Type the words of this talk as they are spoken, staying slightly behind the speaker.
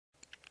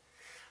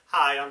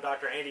Hi, I'm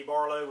Dr. Andy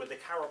Barlow with the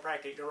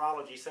Chiropractic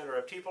Neurology Center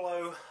of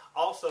Tupelo.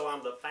 Also,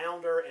 I'm the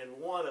founder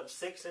and one of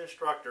 6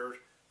 instructors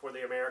for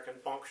the American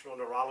Functional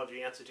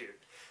Neurology Institute.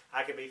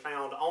 I can be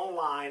found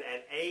online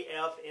at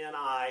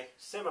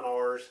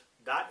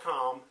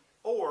AFNIseminars.com,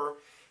 or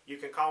you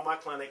can call my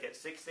clinic at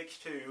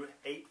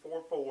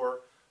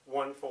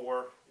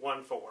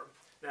 662-844-1414.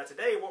 Now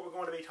today what we're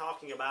going to be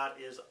talking about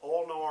is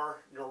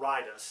ulnar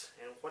neuritis,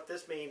 and what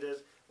this means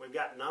is we've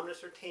got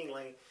numbness or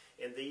tingling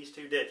in these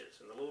 2 digits,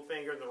 in the little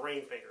finger and the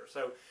ring finger.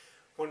 So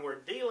when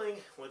we're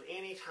dealing with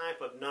any type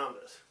of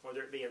numbness,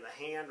 whether it be in the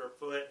hand or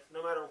foot,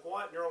 no matter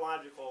what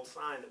neurological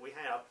sign that we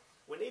have,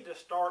 we need to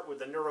start with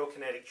the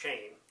neurokinetic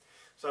chain.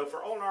 So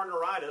for ulnar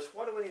neuritis,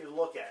 what do we need to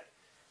look at?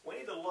 We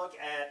need to look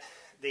at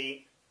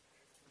the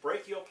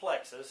brachial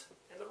plexus,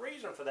 and the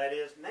reason for that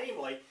is,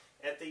 namely,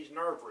 at these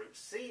nerve roots,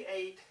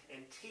 C8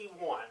 and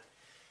T1.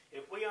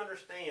 If we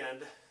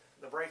understand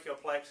the brachial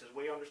plexus,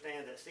 we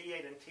understand that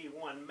C8 and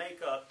T1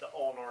 make up the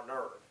ulnar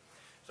nerve.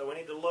 So we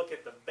need to look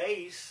at the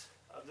base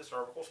of the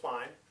cervical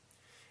spine,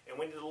 and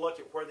we need to look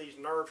at where these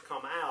nerves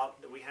come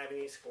out. Do we have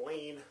any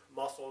scalene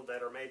muscles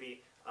that are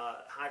maybe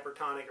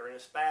hypertonic or in a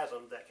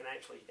spasm that can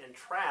actually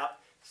entrap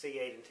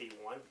C8 and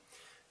T1?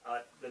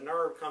 The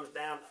nerve comes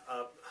down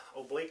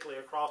obliquely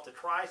across the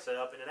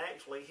tricep, and it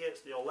actually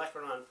hits the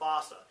olecranon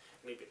fossa.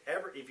 And if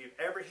you've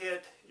ever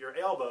hit your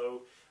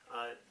elbow,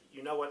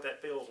 you know what that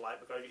feels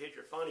like, because you hit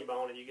your funny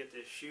bone and you get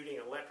this shooting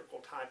electrical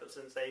type of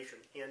sensation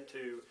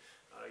into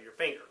your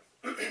finger.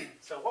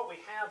 So what we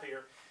have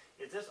here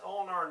is this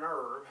ulnar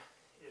nerve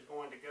is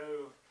going to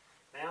go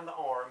down the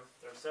arm.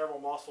 There are several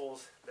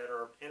muscles that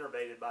are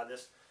innervated by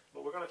this,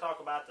 but we're going to talk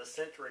about the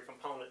sensory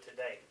component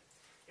today.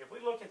 If we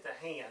look at the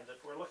hand,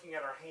 if we're looking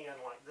at our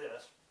hand like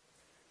this,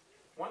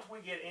 once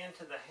we get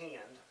into the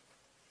hand,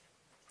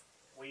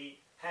 we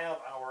have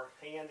our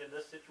hand in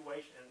this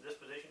situation, in this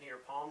position here,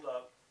 palms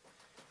up,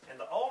 and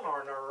the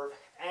ulnar nerve,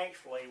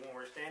 actually, when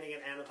we're standing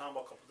in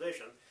anatomical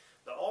position,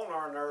 the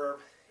ulnar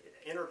nerve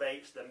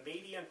innervates the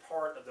median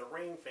part of the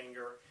ring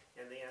finger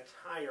and the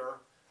entire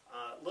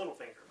little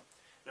finger.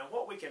 Now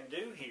what we can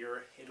do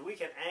here is we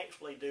can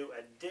actually do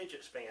a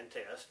digit span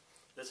test.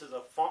 This is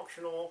a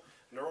functional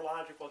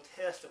neurological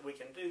test that we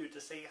can do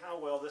to see how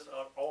well this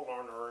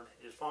ulnar nerve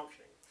is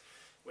functioning.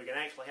 We can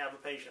actually have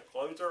a patient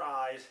close their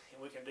eyes,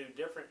 and we can do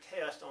different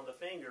tests on the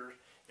fingers,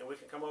 and we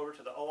can come over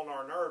to the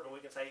ulnar nerve and we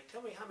can say,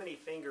 tell me how many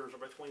fingers are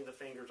between the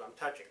fingers I'm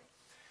touching.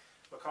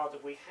 Because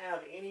if we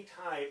have any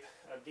type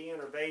of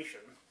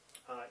deinnervation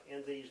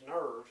in these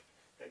nerves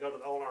that go to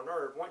the ulnar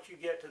nerve, once you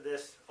get to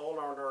this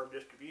ulnar nerve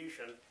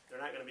distribution, they're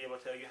not going to be able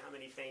to tell you how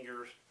many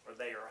fingers are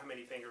there, how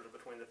many fingers are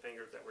between the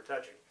fingers that we're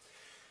touching.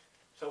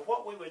 So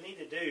what we would need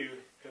to do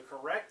to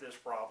correct this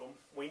problem,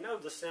 we know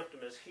the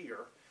symptom is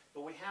here,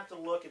 but we have to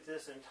look at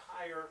this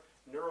entire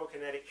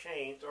neurokinetic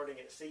chain starting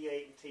at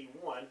C8 and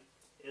T1.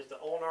 Is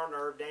the ulnar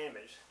nerve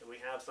damaged? Do we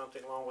have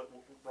something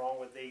wrong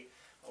with the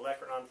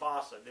olecranon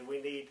fossa? Do we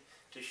need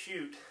to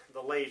shoot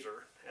the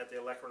laser at the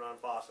olecranon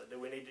fossa? Do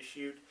we need to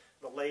shoot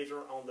the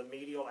laser on the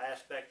medial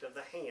aspect of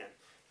the hand?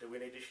 Do we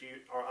need to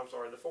shoot,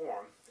 the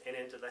forearm and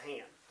into the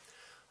hand?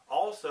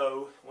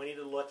 Also, we need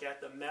to look at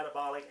the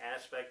metabolic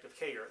aspect of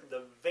care.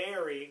 The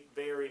very,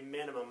 very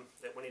minimum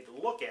that we need to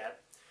look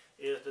at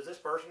is, does this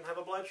person have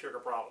a blood sugar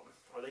problem?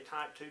 Are they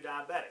type 2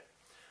 diabetic?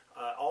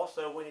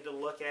 Also, we need to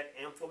look at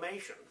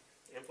inflammation.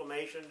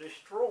 Inflammation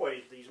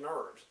destroys these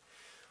nerves.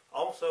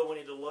 Also, we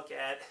need to look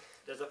at,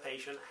 does a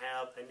patient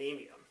have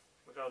anemia?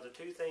 Because the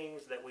 2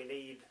 things that we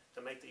need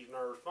to make these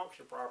nerves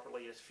function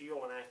properly is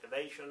fuel and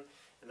activation,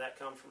 and that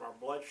comes from our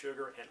blood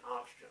sugar and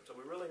oxygen. So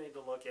we really need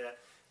to look at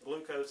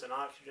glucose and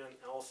oxygen.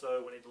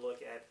 Also, we need to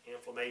look at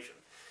inflammation.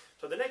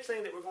 So the next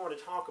thing that we're going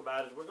to talk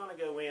about is we're going to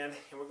go in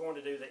and we're going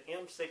to do the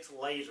M6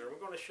 laser. We're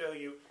going to show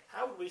you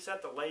how would we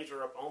set the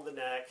laser up on the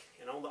neck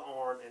and on the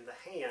arm and the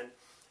hand,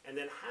 and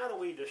then how do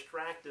we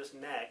distract this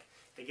neck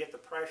to get the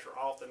pressure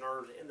off the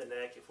nerves in the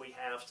neck if we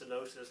have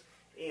stenosis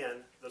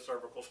in the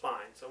cervical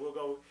spine. So we'll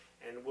go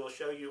and we'll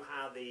show you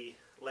how the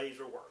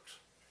laser works.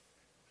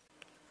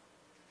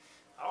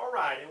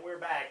 Alright, and we're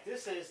back.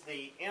 This is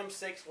the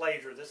M6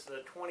 laser. This is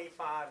a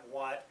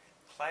 25-watt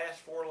class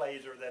 4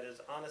 laser that is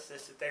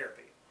unassisted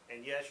therapy.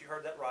 And yes, you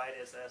heard that right.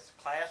 It's a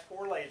class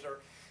 4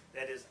 laser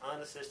that is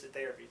unassisted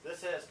therapy.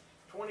 This has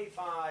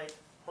 25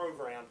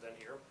 programs in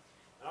here.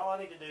 And all I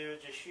need to do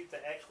is just shoot the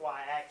XY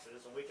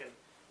axis, and we can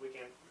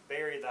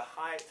vary the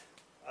height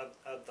of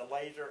the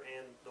laser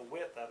and the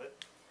width of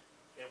it.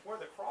 And where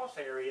the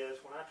crosshair is,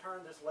 when I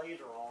turn this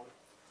laser on,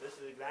 this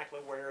is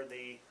exactly where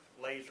the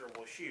laser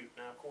will shoot.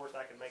 Now, of course,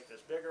 I can make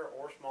this bigger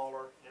or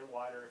smaller and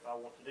wider if I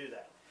want to do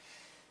that.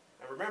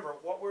 Now, remember,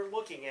 what we're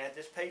looking at,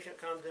 this patient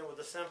comes in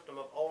with a symptom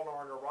of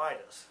ulnar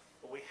neuritis.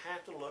 But we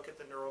have to look at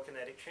the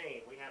neurokinetic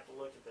chain. We have to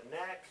look at the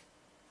neck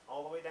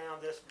all the way down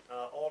this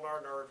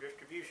ulnar nerve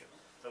distribution.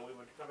 So we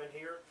would come in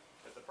here,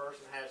 if the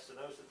person has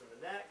stenosis in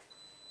the neck,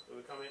 we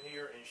would come in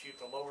here and shoot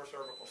the lower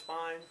cervical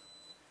spine.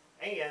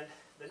 And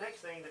the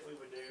next thing that we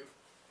would do,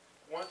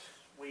 once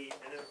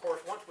and then of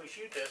course once we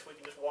shoot this, we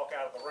can just walk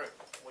out of the room.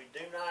 We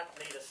do not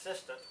need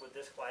assistance with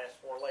this class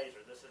 4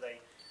 laser. This is a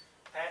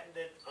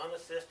patented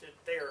unassisted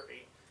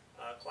therapy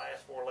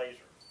class 4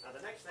 laser. Now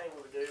the next thing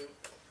we would do,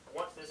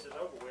 once this is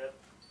over with,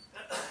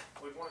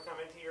 we'd want to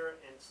come in here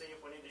and see if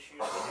we need to shoot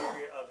in the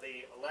area of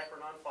the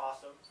olecranon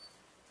fossa,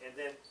 and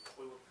then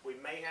we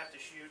may have to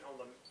shoot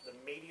on the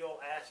medial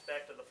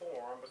aspect of the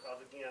forearm, because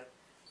again,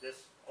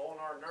 this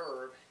ulnar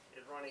nerve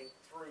is running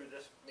through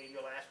this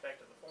medial aspect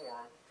of the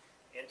forearm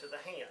into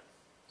the hand.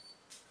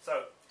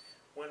 So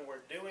when we're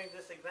doing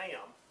this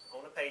exam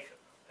on a patient,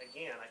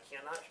 again, I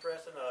cannot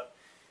stress enough,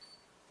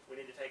 we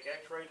need to take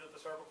x-rays of the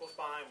cervical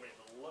spine. We need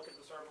to look at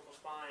the cervical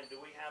spine. Do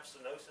we have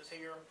stenosis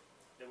here?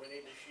 Do we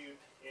need to shoot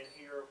in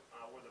here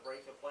where the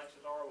brachial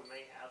plexus are? We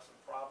may have some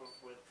problems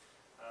with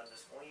the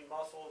spleen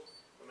muscles.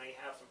 We may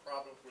have some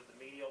problems with the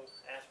medial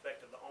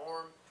aspect of the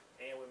arm,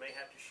 and we may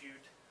have to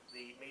shoot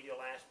the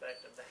medial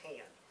aspect of the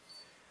hand.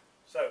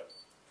 So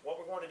what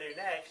we're going to do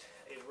next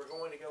is we're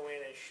going to go in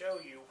and show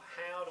you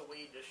how do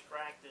we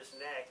distract this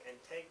neck and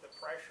take the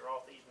pressure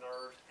off these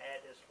nerves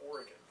at its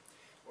origin.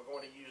 We're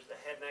going to use the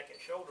head, neck, and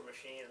shoulder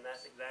machine, and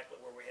that's exactly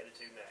where we're headed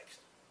to next.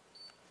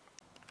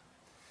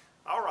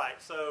 All right,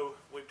 so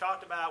we've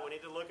talked about we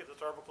need to look at the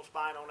cervical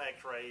spine on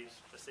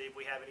x-rays to see if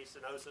we have any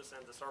stenosis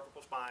in the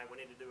cervical spine. We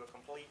need to do a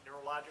complete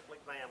neurological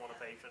exam on a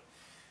patient.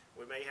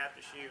 We may have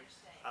to shoot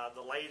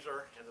the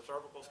laser in the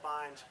cervical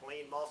spine,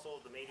 spleen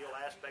muscles, the medial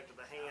aspect of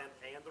the hand,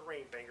 and the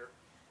ring finger.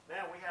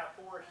 Now we have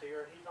Forrest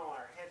here, and he's on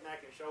our head,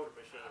 neck, and shoulder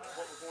machine. And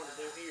what we're going to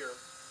do here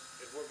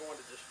is we're going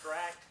to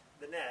distract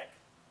the neck.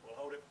 We'll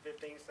hold it for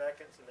 15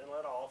 seconds and then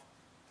let off.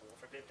 Hold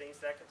for 15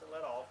 seconds and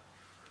let off.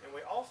 And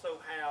we also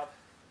have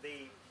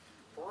the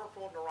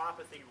peripheral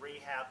neuropathy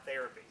rehab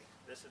therapy.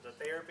 This is a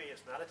therapy,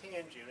 it's not a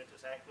TENS unit,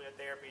 it's actually a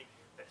therapy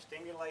that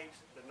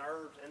stimulates the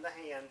nerves in the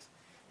hands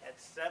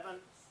at 7.83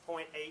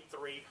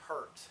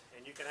 hertz.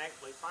 And you can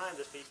actually find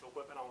this piece of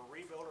equipment on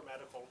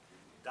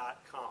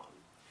rebuildermedical.com.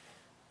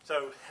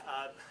 So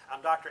I'm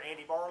Dr.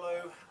 Andy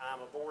Barlow.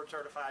 I'm a board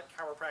certified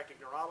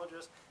chiropractic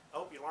neurologist. I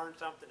hope you learned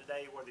something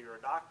today, whether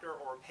you're a doctor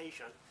or a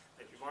patient,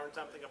 that you learned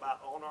something about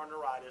ulnar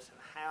neuritis and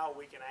how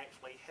we can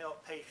actually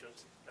help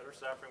patients that are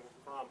suffering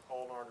from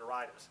ulnar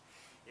neuritis.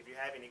 If you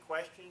have any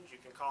questions, you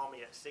can call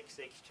me at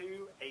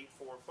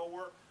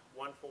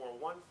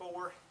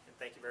 662-844-1414, and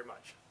thank you very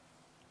much.